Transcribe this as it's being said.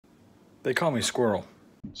They call me Squirrel.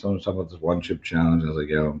 Someone was talking about this one chip challenge. I was like,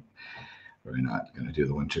 yo, I'm really not going to do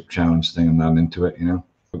the one chip challenge thing. I'm not into it, you know?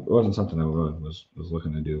 It wasn't something I was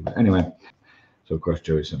looking to do. But anyway, so of course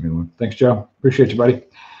Joey sent me one. Thanks, Joe. Appreciate you, buddy.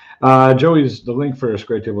 Joey's, the link for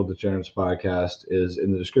Square Table Degenerates podcast is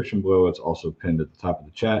in the description below. It's also pinned at the top of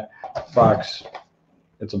the chat box.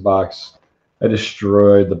 It's a box. I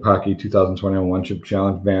destroyed the Pocky 2021 One Chip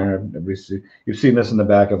Challenge banner. You've seen this in the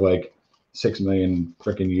back of like 6 million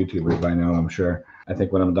freaking YouTubers by now, I'm sure. I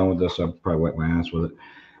think when I'm done with this, I'll probably wipe my ass with it.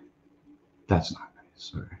 That's not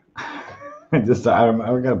nice. Sorry.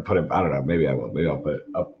 I'm gonna put it. I don't know. Maybe I will. Maybe I'll put it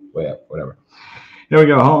up, way up, whatever. Here we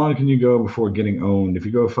go. How long can you go before getting owned? If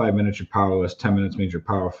you go 5 minutes, you're powerless. 10 minutes means you're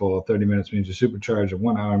powerful. 30 minutes means you're supercharged. And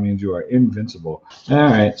 1 hour means you are invincible. All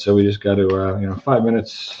right. So we just got to, 5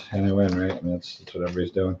 minutes and I win, right? And that's what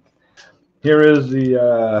everybody's doing. Here is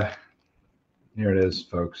the. Here it is,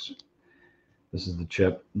 folks. This is the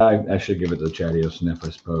chip. I should give it the Chatio sniff, I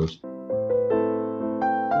suppose.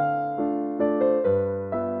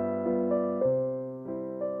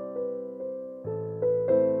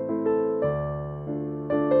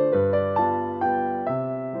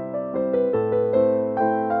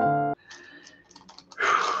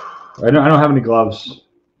 I don't have any gloves.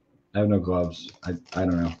 I have no gloves. I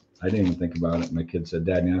don't know. I didn't even think about it. My kid said,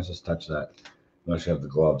 Dad, you know, just touch that unless you have the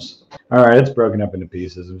gloves. All right, it's broken up into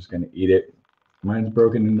pieces. I'm just going to eat it. Mine's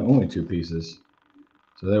broken into only 2 pieces.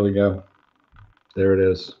 So there we go. There it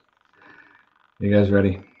is. You guys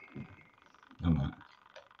ready? I'm not.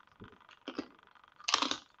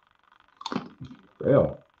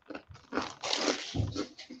 Real.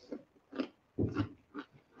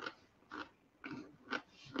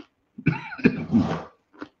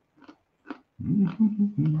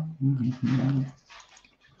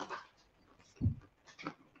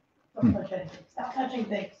 Stop touching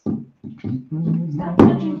things. Stop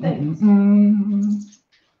touching things.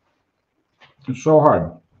 It's so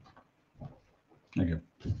hard. Thank you.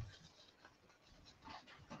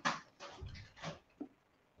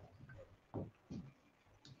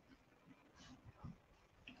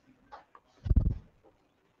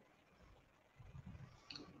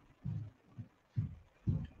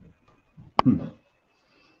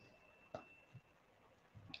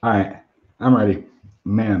 All right, I'm ready.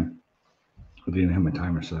 Man, I didn't have my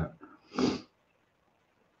timer set.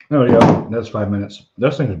 There we go. That's 5 minutes.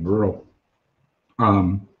 This thing is brutal.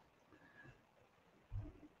 It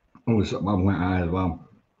was something on my eye as well.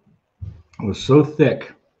 It was so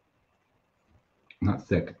thick. Not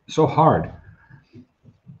thick. So hard.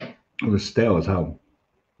 It was stale as hell.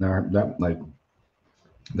 That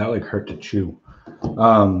hurt to chew.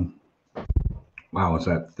 Wow, it's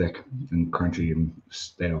that thick and crunchy and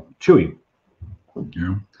stale, chewy.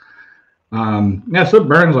 You know. Yeah, so it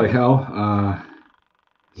burns like hell.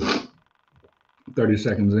 30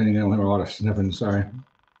 seconds in, you don't have a lot of sniffing. Sorry. Can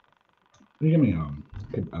you give me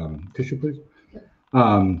tissue, please?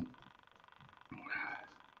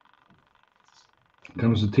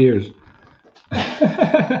 Comes the tears.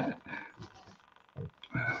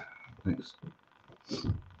 Thanks.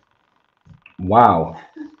 Wow.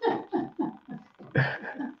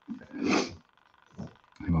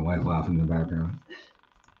 My wife laughing in the background.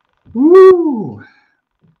 Woo!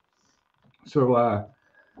 So,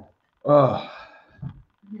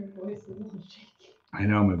 Your voice is a little shaky. I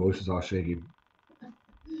know my voice is all shaky.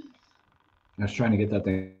 I was trying to get that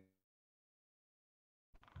thing,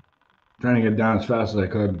 trying to get down as fast as I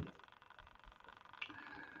could,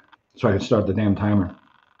 so I could start the damn timer.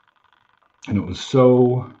 And it was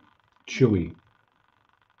so chewy.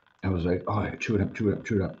 I was like, oh, chew it up, chew it up,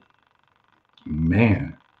 chew it up.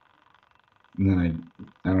 Man. And then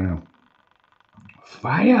I don't know.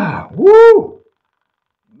 Fire! Woo!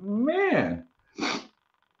 Man.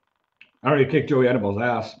 I already kicked Joey Edible's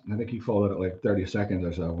ass. I think he folded it like 30 seconds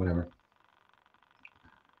or so, whatever.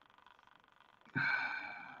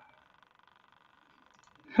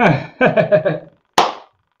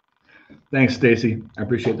 Thanks, Stacy. I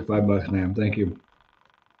appreciate the $5, man. Thank you.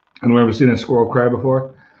 Anyone ever seen a squirrel cry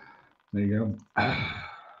before? There you go.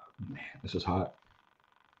 Man, this is hot.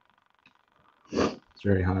 It's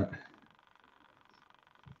very hot.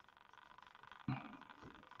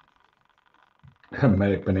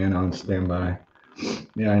 Medic banana on standby.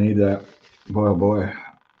 Yeah, I need that. Boy, oh boy.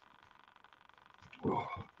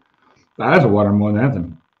 That's a water more than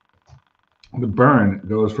anything. The burn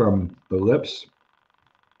goes from the lips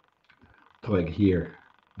to like here.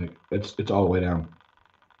 Like it's all the way down.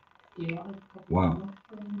 Wow.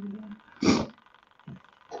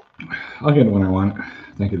 I'll get it when I want it.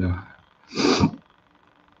 Thank you though.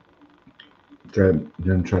 Try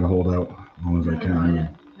to hold out as long as I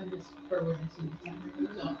can. prefer when it's in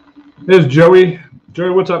the zone. There's Joey. Joey,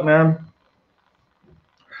 what's up, man?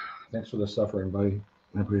 Thanks for the suffering, buddy.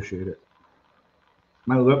 I appreciate it.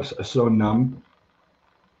 My lips are so numb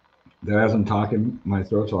that as I'm talking, my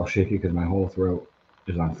throat's all shaky because my whole throat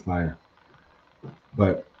is on fire.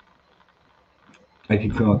 But I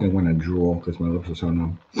keep feeling like I want to drool because my lips are so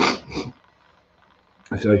numb.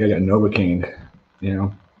 I feel like I got Novocaine, you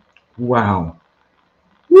know? Wow.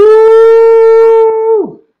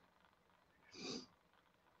 Woo!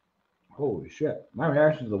 Holy shit. My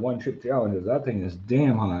reaction to the one chip challenge is that thing is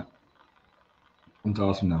damn hot. It's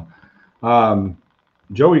awesome now.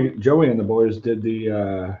 Joey and the boys did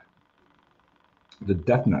the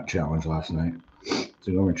Death Nut Challenge last night.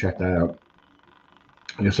 So go over and check that out.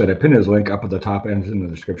 Like I said, I pinned his link up at the top and it's in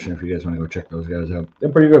the description if you guys want to go check those guys out.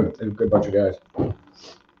 They're pretty good. They're a good bunch of guys.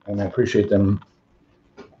 And I appreciate them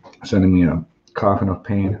sending me a coffin of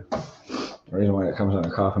pain. The reason why it comes in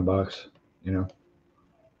a coffin box, you know.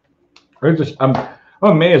 I'm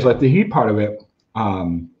amazed, like the heat part of it,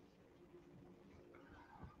 when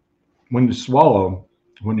you swallow,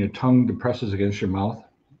 when your tongue depresses against your mouth,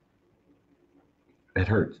 it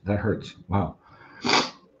hurts. That hurts. Wow.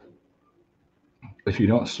 If you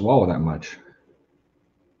don't swallow that much,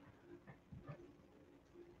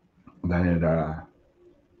 then it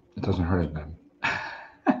doesn't hurt as bad.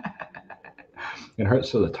 It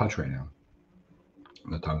hurts to the touch right now.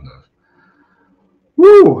 The tongue does.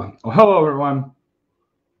 Woo! Well, hello everyone.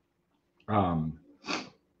 I'm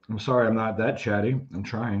sorry I'm not that chatty. I'm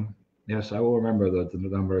trying. Yes, I will remember that the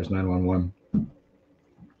number is 911.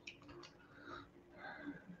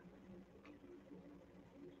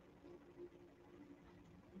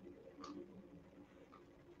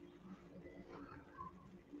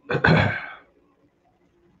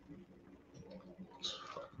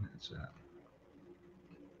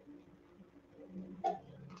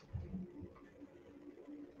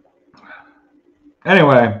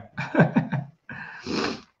 Anyway.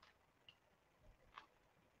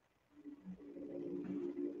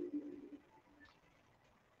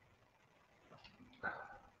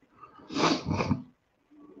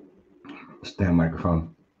 Stand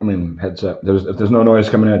microphone. I mean headset. If there's no noise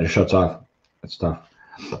coming in, it just shuts off. It's tough.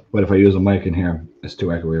 But if I use a mic in here, it's too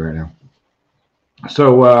echoey right now.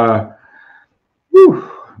 So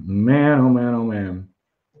whew, man, oh man, oh man.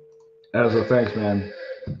 As a thanks, man.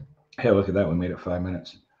 Hey, look at that. We made it 5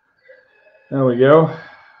 minutes. There we go.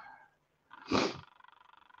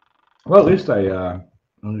 Well, at least I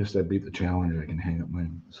beat the challenge. I can hang up my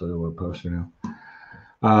cellular poster now.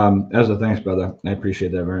 As a thanks, brother. I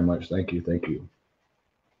appreciate that very much. Thank you. Thank you.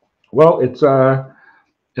 Well, it's at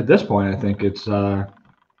this point, I think it's I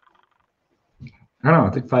don't know. I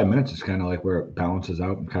think 5 minutes is kind of like where it balances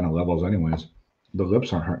out and kind of levels anyways. The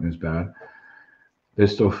lips aren't hurting as bad. They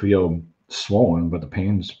still feel swollen, but the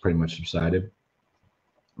pain's pretty much subsided.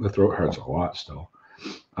 The throat hurts a lot still.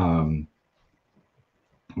 But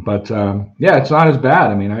yeah, it's not as bad.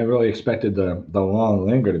 I mean, I really expected the long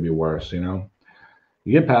linger to be worse, you know.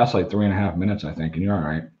 You get past like 3.5 minutes, I think, and you're all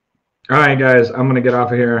right. All right, guys, I'm going to get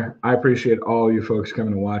off of here. I appreciate all you folks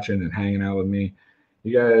coming and watching and hanging out with me.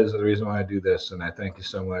 You guys are the reason why I do this, and I thank you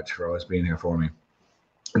so much for always being here for me.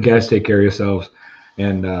 You guys, take care of yourselves,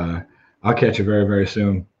 and I'll catch you very, very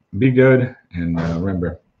soon. Be good, and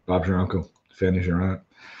remember, Bob's your uncle, Fanny's your aunt,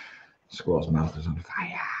 Squirrel's mouth is on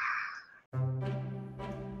fire.